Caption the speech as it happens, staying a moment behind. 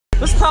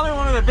This is probably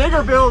one of the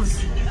bigger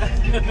builds.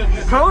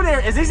 Code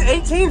air, is these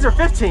 18s or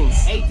 15s?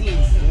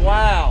 18s.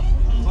 Wow.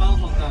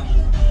 12 of them.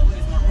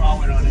 There's more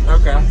power on it.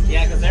 Okay.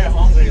 Yeah, because they're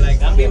hungry.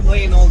 Like, I've been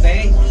playing all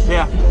day.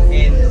 Yeah.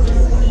 And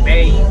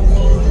they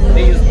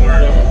use more.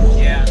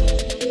 Yeah.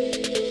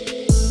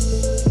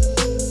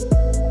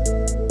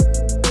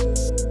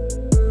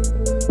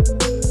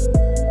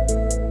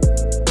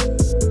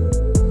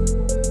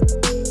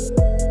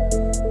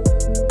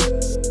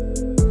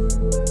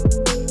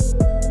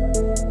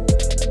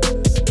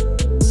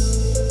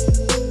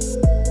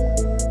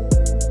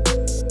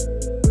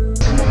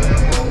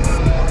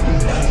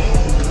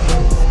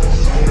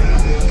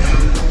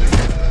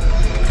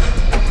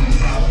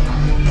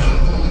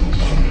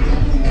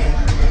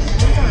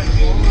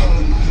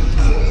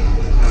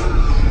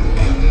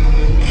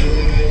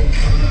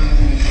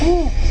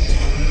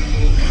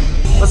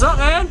 What's up,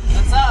 man?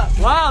 What's up?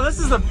 Wow, this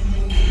is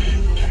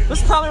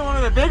probably one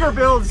of the bigger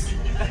builds.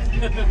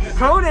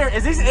 Code air,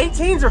 is these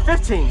 18s or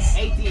 15s?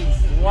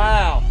 18s.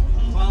 Wow.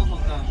 12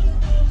 of them.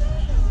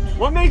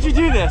 What made you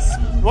do this?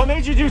 What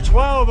made you do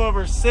 12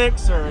 over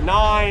 6 or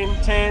 9,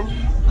 10? I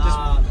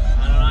don't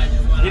know, I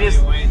just want You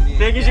just win.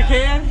 big as you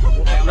can?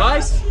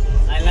 Nice.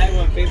 I like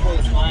when people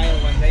smile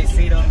when they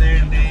sit on there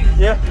and they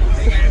get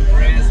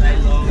impressed. I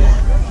love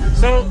it.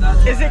 So,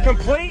 is it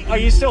complete? Are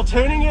you still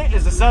tuning it?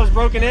 Is the subs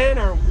broken in,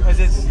 or is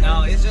it?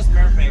 No, it's just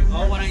perfect.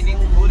 All what I need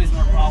to put is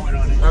more power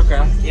on it.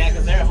 Okay. Yeah,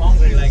 because they're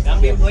hungry. Like, I've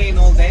been playing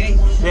all day.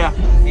 Yeah.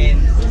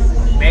 And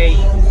they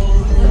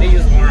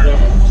use more.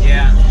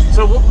 Yeah.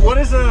 So, what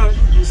is the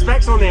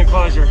specs on the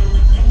enclosure?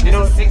 You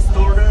know, It's a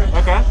 6-order.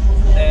 Okay.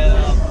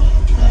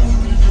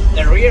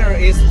 The rear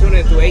is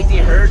tuned to 80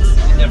 hertz,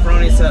 and the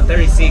front is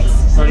 36.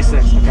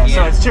 36. Okay. Yeah.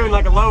 So it's tuned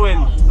like a low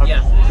end. Okay.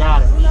 Yeah.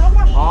 Got it.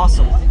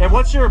 Awesome. And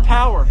what's your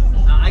power?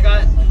 I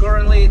got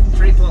currently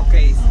 3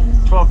 12Ks.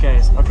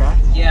 12Ks. Okay.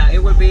 Yeah,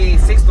 it would be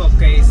 6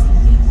 12Ks.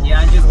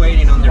 Yeah, I'm just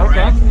waiting on the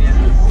rack.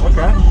 Yeah.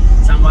 Okay.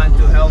 Someone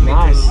to help me.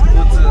 Nice.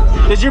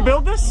 To Did you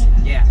build this?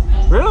 Yeah.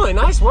 Really?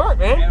 Nice work,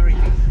 man.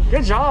 Everything.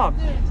 Good job.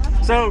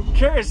 So,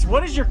 curious,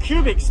 what is your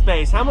cubic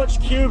space? How much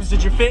cubes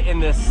did you fit in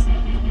this?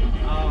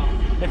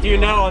 If you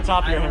know on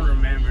top of your head. I don't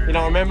remember. You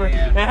don't remember?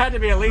 Yeah. It had to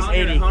be at least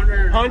 80.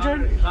 100?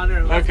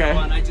 100? Okay.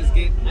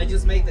 I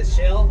just made the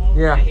shell.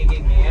 Yeah. And he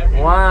gave me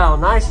everything. Wow,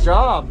 nice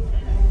job.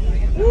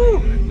 Woo.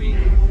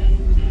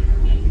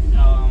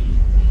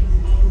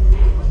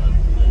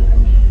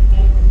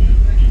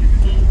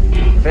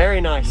 Very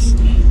nice.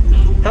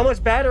 How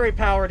much battery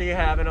power do you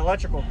have in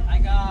electrical? I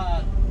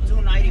got 2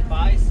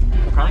 95s.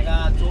 Okay. I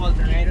got 2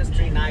 alternators,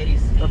 3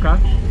 90s. Okay.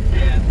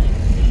 Yeah.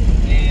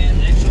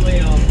 And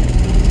actually,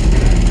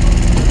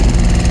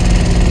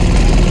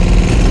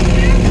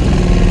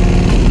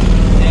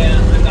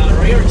 the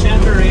rear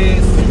chamber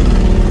is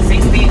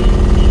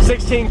 16.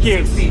 16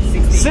 cubes.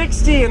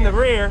 60 in the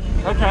rear.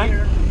 Okay.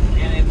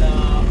 And in the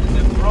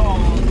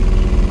front,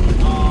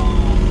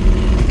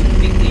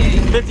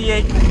 58.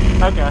 58.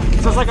 Okay.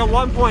 So it's like a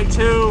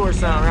 1.2 or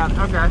so around.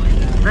 Okay.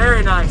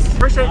 Very nice.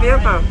 Appreciate the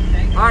info.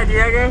 All right,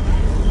 Diego.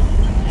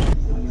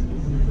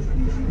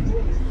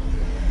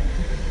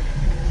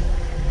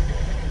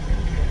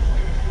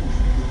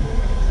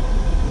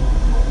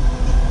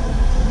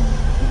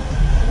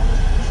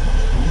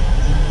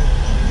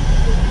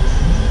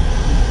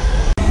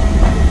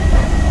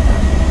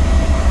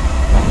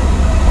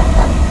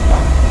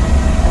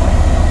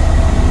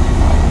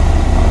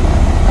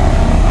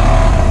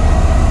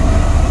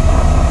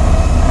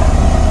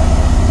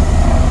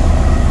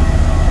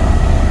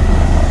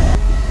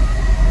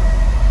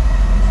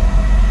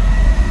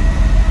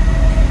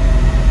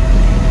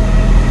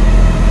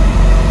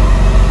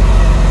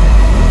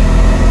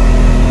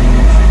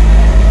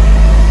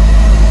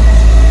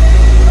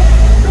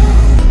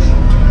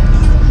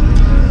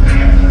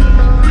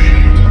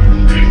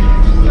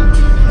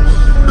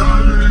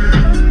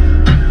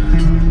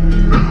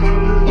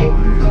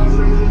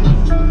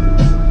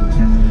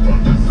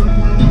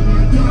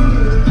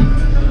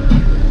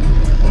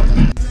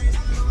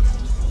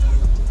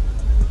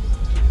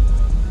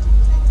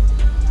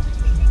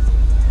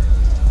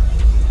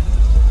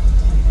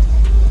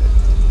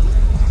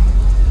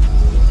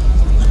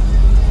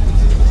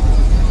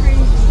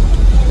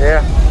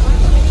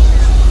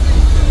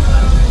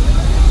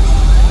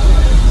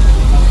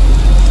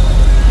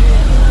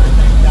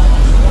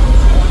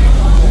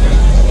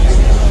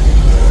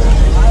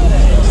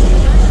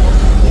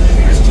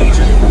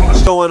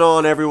 Going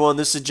on, everyone?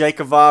 This is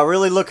JacobViral.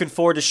 Really looking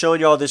forward to showing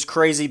y'all this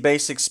crazy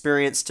bass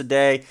experience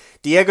today.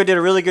 Diego did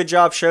a really good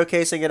job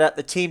showcasing it at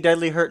the Team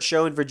Deadly Hurt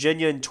show in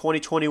Virginia in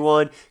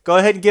 2021. Go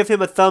ahead and give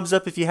him a thumbs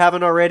up if you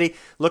haven't already.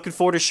 Looking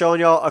forward to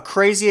showing y'all a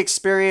crazy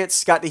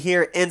experience. Got to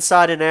hear it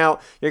inside and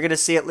out. You're going to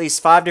see at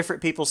least 5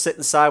 different people sit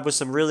inside with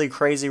some really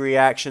crazy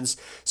reactions.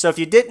 So if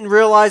you didn't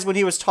realize when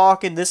he was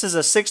talking, this is a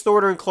 6th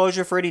order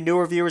enclosure for any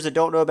newer viewers that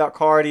don't know about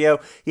car audio.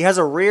 He has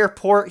a rear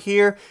port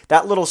here.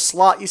 That little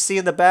slot you see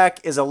in the back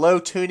is a low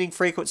tuning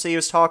frequency he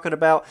was talking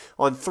about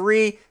on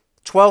 3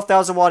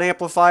 12,000 watt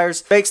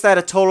amplifiers, makes that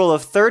a total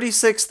of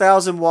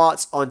 36,000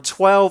 watts on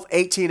 12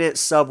 18-inch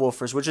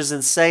subwoofers, which is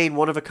insane,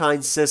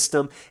 one-of-a-kind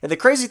system. And the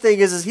crazy thing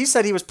is he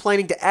said he was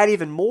planning to add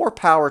even more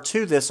power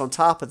to this on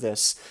top of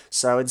this.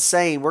 So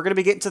insane. We're going to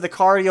be getting to the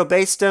cardio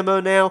bass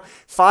demo now.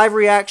 5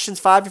 reactions,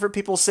 5 different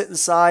people sit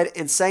inside,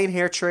 insane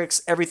hair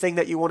tricks, everything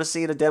that you want to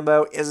see in a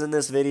demo is in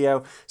this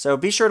video. So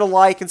be sure to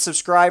like and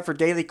subscribe for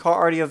daily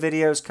cardio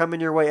videos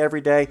coming your way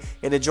every day,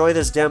 and enjoy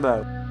this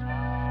demo.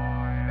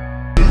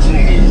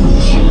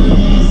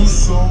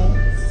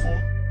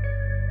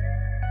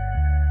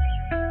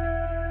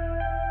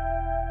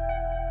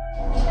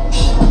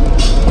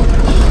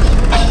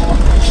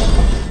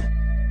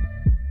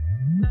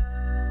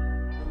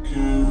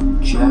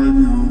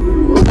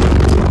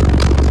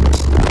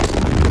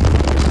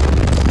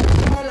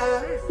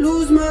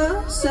 Lose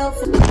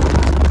myself.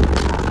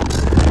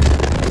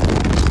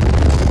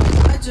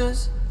 I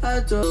just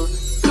had to.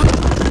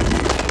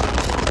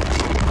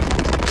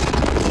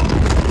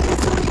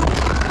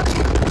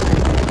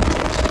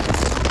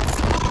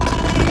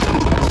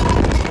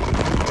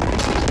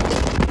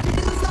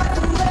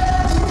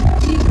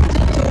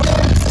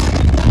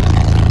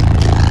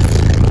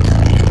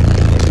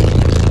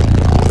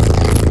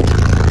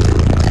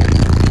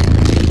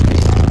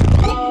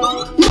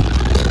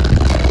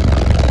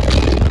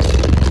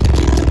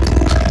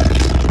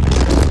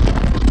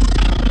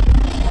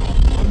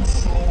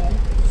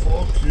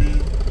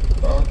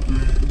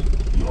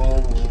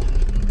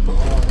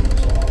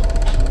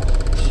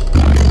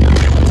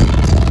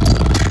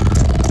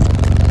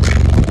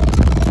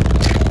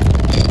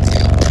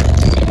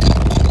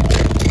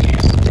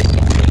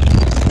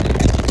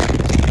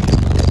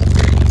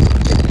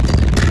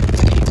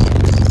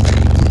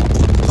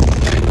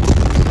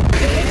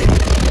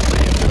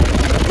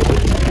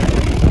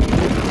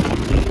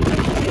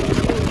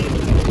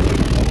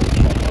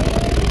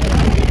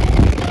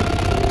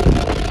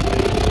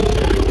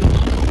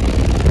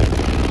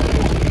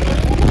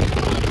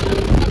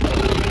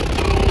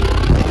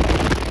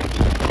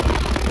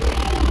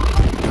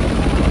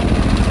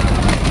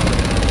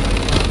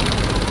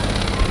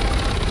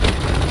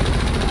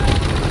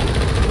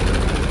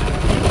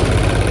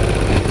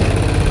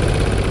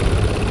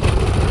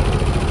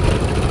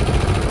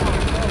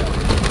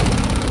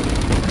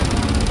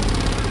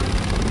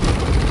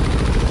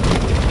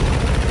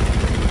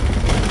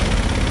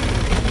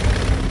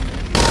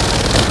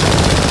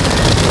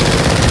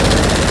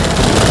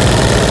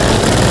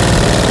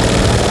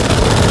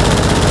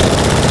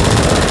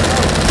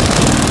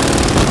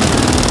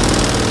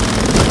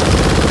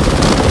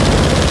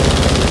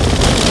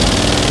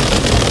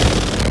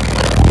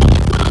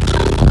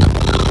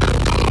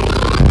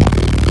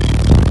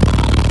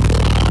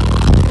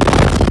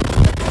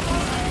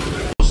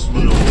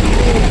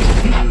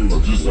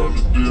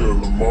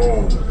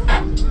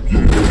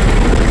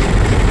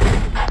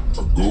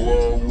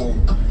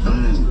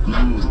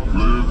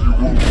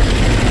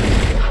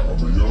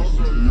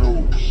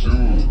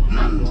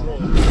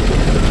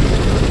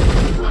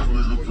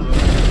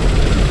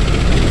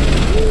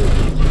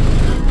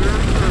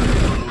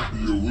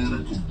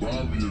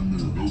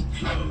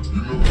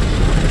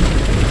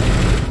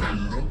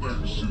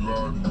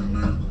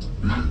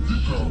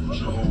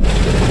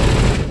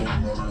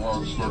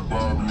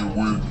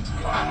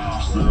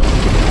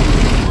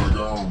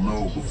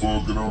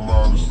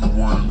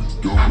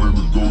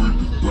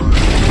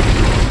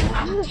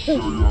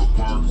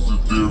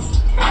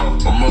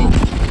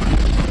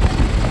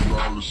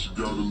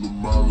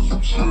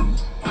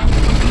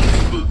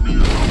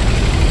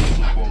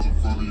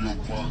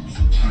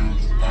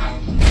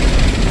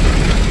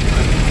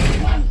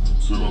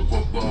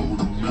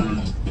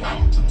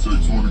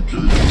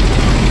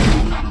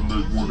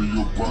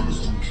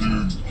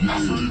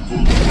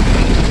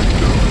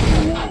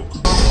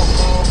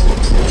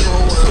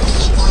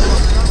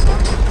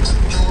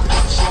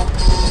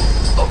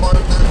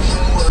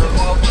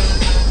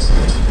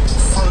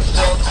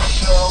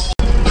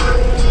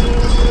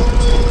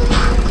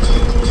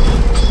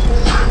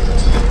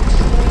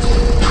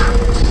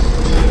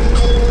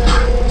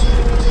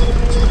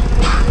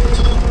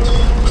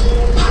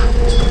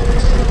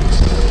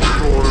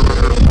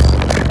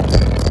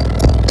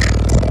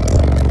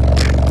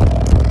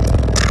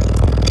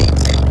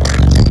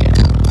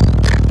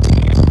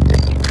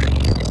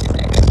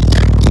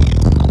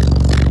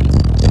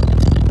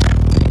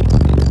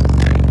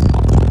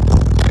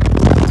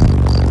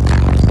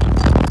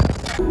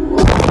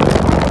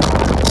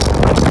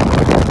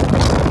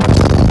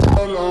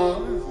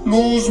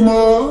 Lose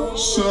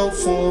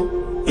myself up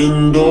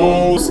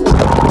indoors.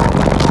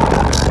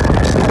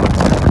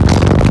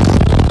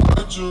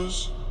 I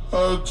just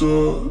had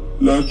to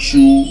let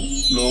you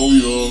know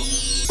you're